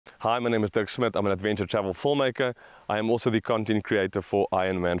Hi, my name is Dirk Smit. I'm an adventure travel filmmaker. I am also the content creator for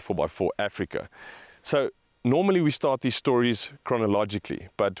Ironman 4x4 Africa. So normally we start these stories chronologically,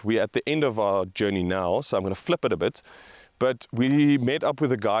 but we're at the end of our journey now, so I'm going to flip it a bit. But we met up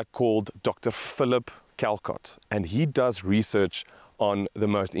with a guy called Dr. Philip Calcott, and he does research on the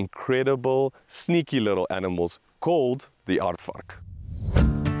most incredible, sneaky little animals called the Aardvark.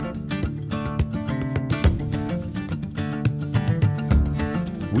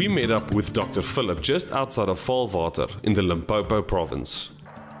 We met up with Dr. Philip just outside of Valwater in the Limpopo province.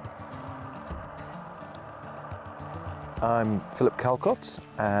 I'm Philip Calcott,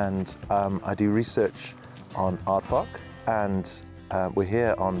 and I do research on Aardvark, and we're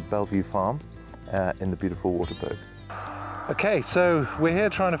here on Bellevue Farm in the beautiful Waterberg. Okay, so we're here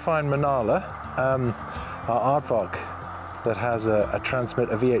trying to find Manala, our Aardvark that has a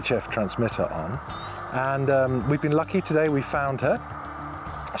VHF transmitter on, and we've been lucky today. We found her.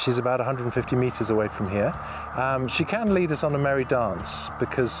 She's about 150 meters away from here. She can lead us on a merry dance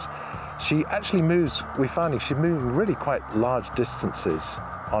because she actually moves, we're finding she's moving really quite large distances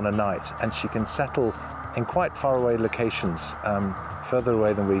on a night, and she can settle in quite far away locations, further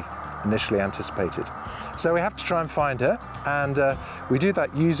away than we initially anticipated. So we have to try and find her, and we do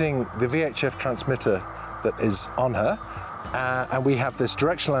that using the VHF transmitter that is on her, and we have this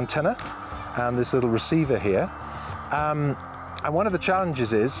directional antenna and this little receiver here. And one of the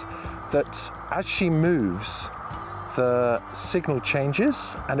challenges is that as she moves, the signal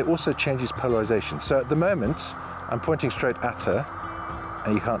changes, and it also changes polarization. So at the moment, I'm pointing straight at her,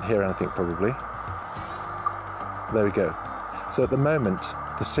 and you can't hear anything probably. There we go. So at the moment,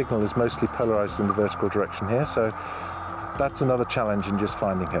 the signal is mostly polarized in the vertical direction here, so that's another challenge in just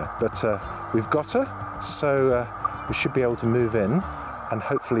finding her. But we've got her, so we should be able to move in and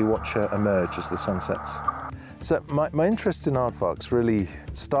hopefully watch her emerge as the sun sets. So my interest in aardvarks really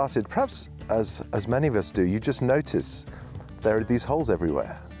started, perhaps as many of us do, you just notice there are these holes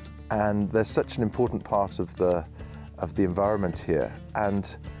everywhere, and they're such an important part of the environment here,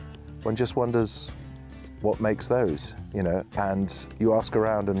 and one just wonders what makes those, you know, and you ask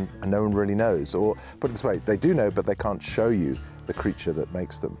around and no one really knows, or put it this way, they do know, but they can't show you the creature that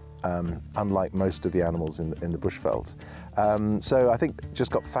makes them, unlike most of the animals in the bushveld. So I think just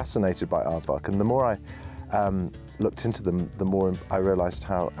got fascinated by aardvark, and the more I looked into them, the more I realized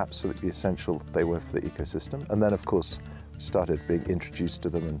how absolutely essential they were for the ecosystem. And then, of course, started being introduced to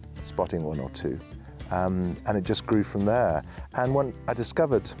them and spotting one or two. And it just grew from there. And when I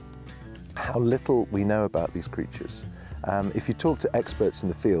discovered how little we know about these creatures, if you talk to experts in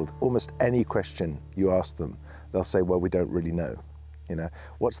the field, almost any question you ask them, they'll say, well, we don't really know. You know,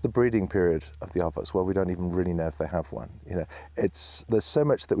 what's the breeding period of the aardvarks? Well, we don't even really know if they have one. You know, there's so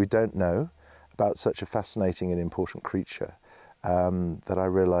much that we don't know about such a fascinating and important creature that I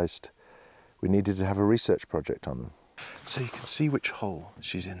realized we needed to have a research project on them. So you can see which hole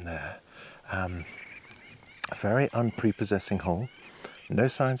she's in there. A very unprepossessing hole. No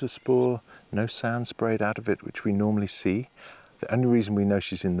signs of spore, no sand sprayed out of it, which we normally see. The only reason we know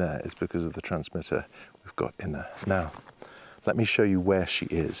she's in there is because of the transmitter we've got in there. Now, let me show you where she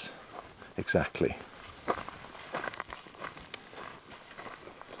is exactly.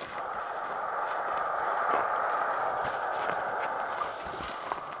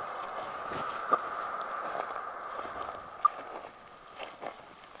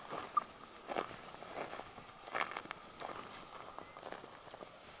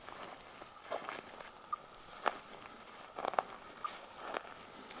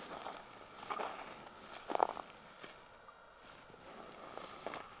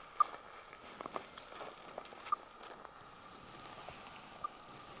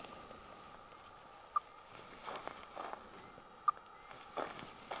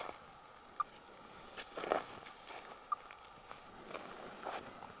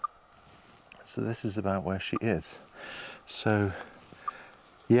 So this is about where she is. So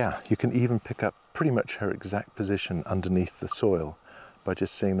yeah, you can even pick up pretty much her exact position underneath the soil by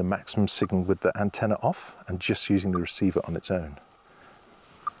just seeing the maximum signal with the antenna off and just using the receiver on its own.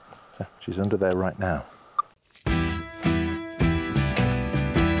 So she's under there right now.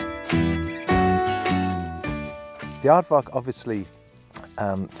 The aardvark obviously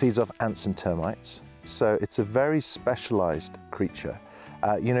feeds off ants and termites, so it's a very specialized creature.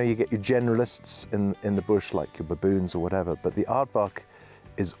 You know, you get your generalists in the bush, like your baboons or whatever, but the aardvark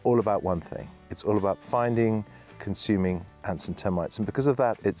is all about one thing. It's all about finding, consuming ants and termites, and because of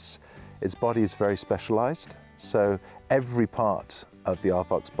that, its body is very specialized. So every part of the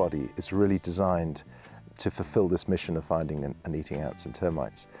aardvark's body is really designed to fulfill this mission of finding and eating ants and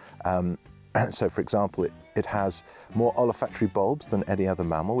termites. So for example, it has more olfactory bulbs than any other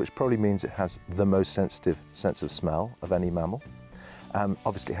mammal, which probably means it has the most sensitive sense of smell of any mammal.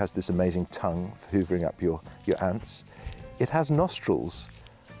 Obviously it has this amazing tongue for hoovering up your ants. It has nostrils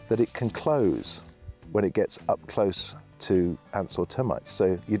that it can close when it gets up close to ants or termites.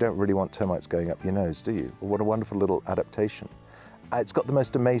 So you don't really want termites going up your nose, do you? What a wonderful little adaptation. It's got the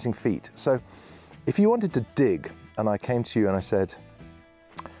most amazing feet. So if you wanted to dig, and I came to you and I said,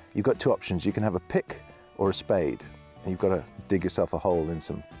 you've got two options. You can have a pick or a spade, and you've got to dig yourself a hole in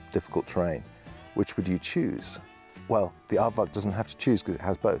some difficult terrain. Which would you choose? Well, the aardvark doesn't have to choose because it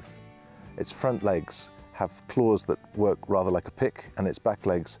has both. Its front legs have claws that work rather like a pick, and its back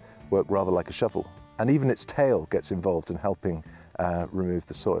legs work rather like a shovel. And even its tail gets involved in helping remove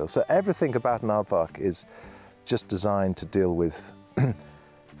the soil. So everything about an aardvark is just designed to deal with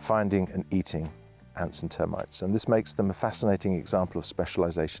finding and eating ants and termites. And this makes them a fascinating example of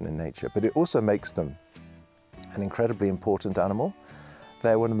specialization in nature, but it also makes them an incredibly important animal.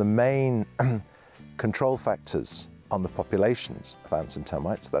 They're one of the main control factors on the populations of ants and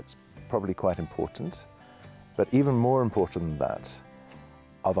termites. That's probably quite important. But even more important than that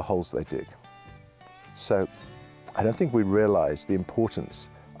are the holes they dig. So I don't think we realize the importance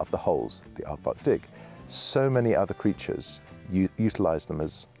of the holes the aardvark dig. So many other creatures utilize them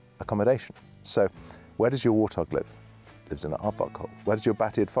as accommodation. So where does your warthog live? Lives in an aardvark hole. Where does your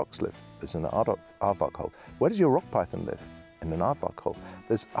bat-eared fox live? Lives in an aardvark hole. Where does your rock python live? In an aardvark hole.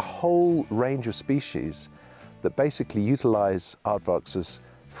 There's a whole range of species that basically utilize aardvarks as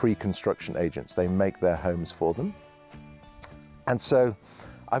free construction agents. They make their homes for them. And so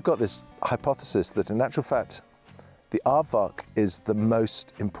I've got this hypothesis that in actual fact, the aardvark is the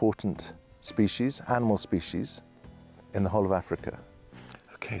most important species, animal species, in the whole of Africa.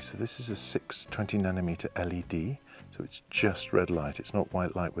 Okay, so this is a 620 nanometer LED, so it's just red light, it's not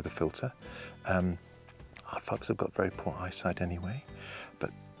white light with a filter. Aardvarks have got very poor eyesight anyway,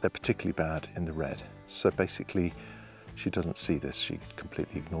 but they're particularly bad in the red. So basically, she doesn't see this, she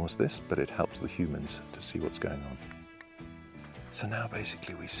completely ignores this, but it helps the humans to see what's going on. So now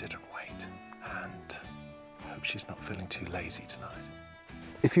basically we sit and wait, and I hope she's not feeling too lazy tonight.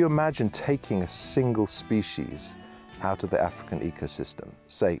 If you imagine taking a single species out of the African ecosystem,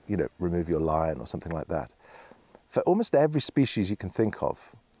 say, remove your lion or something like that, for almost every species you can think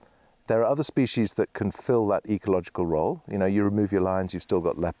of, there are other species that can fill that ecological role. You remove your lions, you've still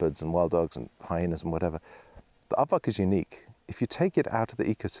got leopards and wild dogs and hyenas and whatever. The aardvark is unique. If you take it out of the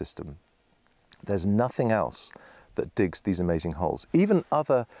ecosystem, there's nothing else that digs these amazing holes. Even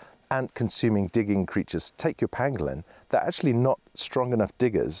other ant-consuming digging creatures, take your pangolin, they're actually not strong enough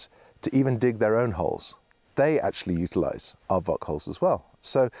diggers to even dig their own holes. They actually utilize aardvark holes as well.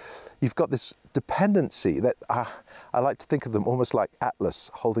 So you've got this dependency that I like to think of them almost like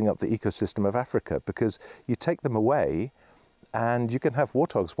Atlas holding up the ecosystem of Africa, because you take them away and you can have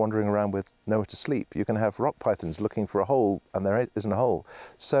warthogs wandering around with nowhere to sleep. You can have rock pythons looking for a hole and there isn't a hole.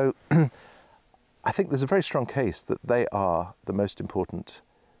 So I think there's a very strong case that they are the most important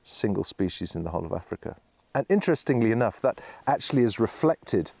single species in the whole of Africa. And interestingly enough, that actually is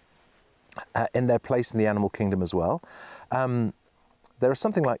reflected in their place in the animal kingdom as well. There are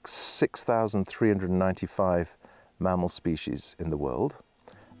something like 6,395 mammal species in the world,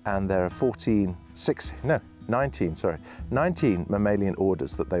 and there are 19 mammalian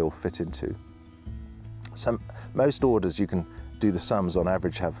orders that they all fit into. Most orders, you can do the sums, on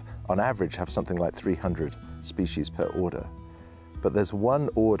average have something like 300 species per order. But there's one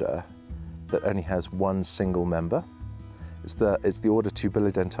order that only has one single member. It's the order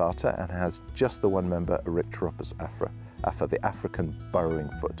Tubulidentata, and has just the one member, Erychteropus afra, the African burrowing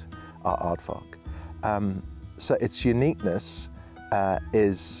foot, our aardvark. So its uniqueness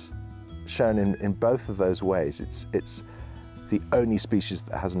is shown in both of those ways. It's the only species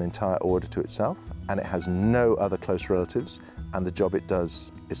that has an entire order to itself, and it has no other close relatives, and the job it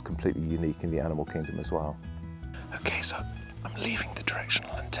does is completely unique in the animal kingdom as well. Okay, so I'm leaving the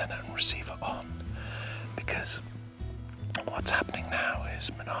directional antenna and receiver on, because what's happening now is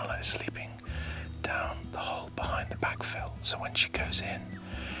Manala is sleeping down the hole behind the backfill. So when she goes in,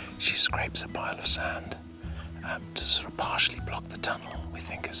 she scrapes a pile of sand to sort of partially block the tunnel, we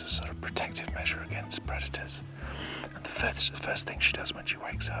think, as a sort of protective measure against predators. And the first thing she does when she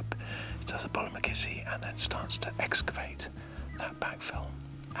wakes up is does a bolomakisi and then starts to excavate that backfill.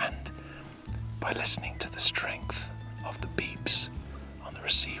 And by listening to the strength of the beeps on the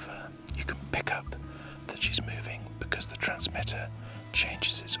receiver, you can pick up that she's moving, because the transmitter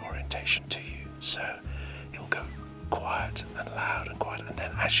changes its orientation to you. So it'll go quiet and loud and quiet, and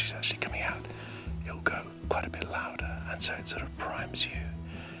then as she's actually coming out, it'll go quite a bit louder, and so it sort of primes you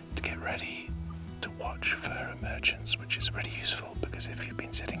to get ready to watch for her emergence, which is really useful because if you've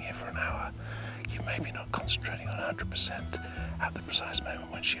been sitting here for an hour, you may be not concentrating on 100% at the precise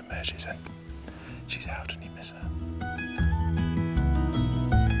moment when she emerges and she's out and you miss her.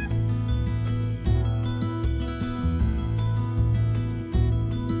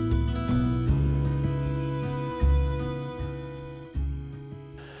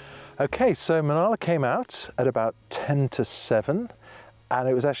 Okay, so Manala came out at about 10 to 7, and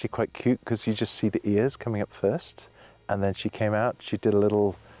it was actually quite cute because you just see the ears coming up first, and then she came out, she did a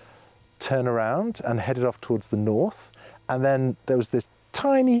little turn around and headed off towards the north, and then there was this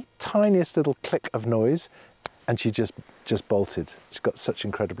tiniest little click of noise, and she just bolted. She's got such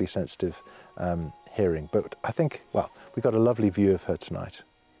incredibly sensitive hearing, but I think, well, we got a lovely view of her tonight.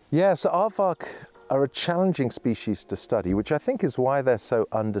 Yeah, so Aardvark are a challenging species to study, which I think is why they're so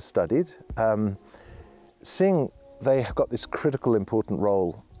understudied. Seeing they have got this critical important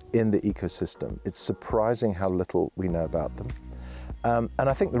role in the ecosystem, it's surprising how little we know about them. And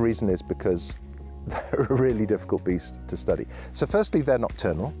I think the reason is because they're a really difficult beast to study. So firstly, they're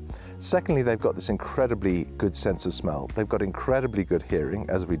nocturnal. Secondly, they've got this incredibly good sense of smell. They've got incredibly good hearing,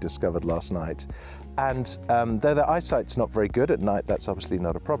 as we discovered last night. And though their eyesight's not very good at night, that's obviously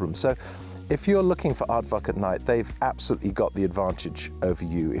not a problem. So if you're looking for aardvark at night, they've absolutely got the advantage over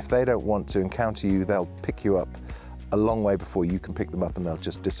you. If they don't want to encounter you, they'll pick you up a long way before you can pick them up, and they'll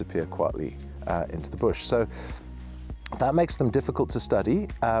just disappear quietly into the bush. So that makes them difficult to study.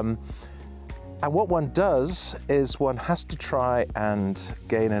 And what one does is one has to try and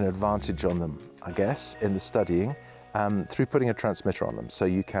gain an advantage on them, I guess, in the studying through putting a transmitter on them so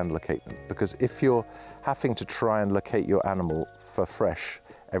you can locate them. Because if you're having to try and locate your animal for fresh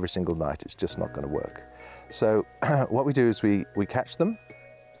every single night, it's just not going to work. So what we do is we catch them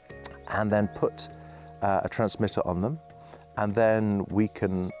and then put a transmitter on them, and then we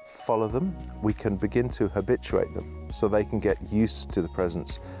can follow them. We can begin to habituate them so they can get used to the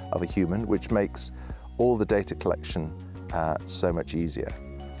presence of a human, which makes all the data collection so much easier.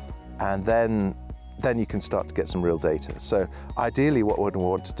 And then you can start to get some real data. So ideally what we'd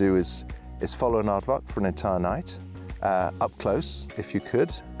want to do is follow an aardvark for an entire night, up close if you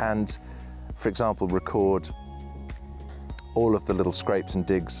could, and for example record all of the little scrapes and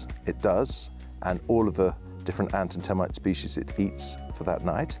digs it does and all of the different ant and termite species it eats for that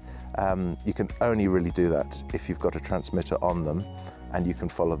night. You can only really do that if you've got a transmitter on them and you can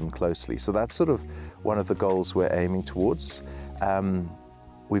follow them closely. So that's sort of one of the goals we're aiming towards.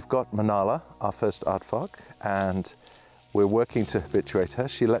 We've got Manala, our first aardvark, and we're working to habituate her.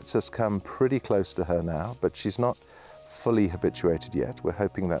 She lets us come pretty close to her now, but she's not fully habituated yet. We're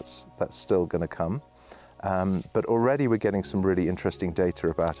hoping that's still going to come. But already we're getting some really interesting data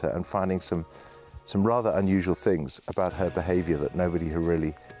about her and finding some rather unusual things about her behavior that nobody had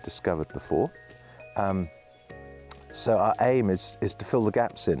really discovered before. So our aim is to fill the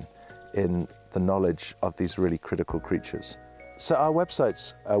gaps in the knowledge of these really critical creatures. So our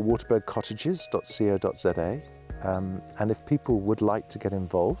website's waterbirdcottages.co.za, and if people would like to get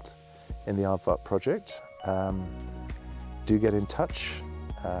involved in the Aardvark project, do get in touch.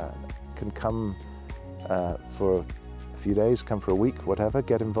 Can come for a few days, come for a week, whatever,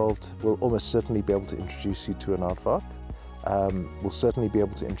 get involved. We'll almost certainly be able to introduce you to an aardvark. We'll certainly be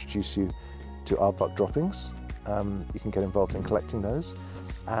able to introduce you to aardvark droppings. You can get involved in collecting those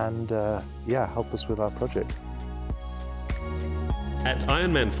and yeah, help us with our project. At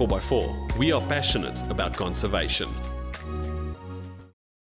Ironman 4x4, we are passionate about conservation.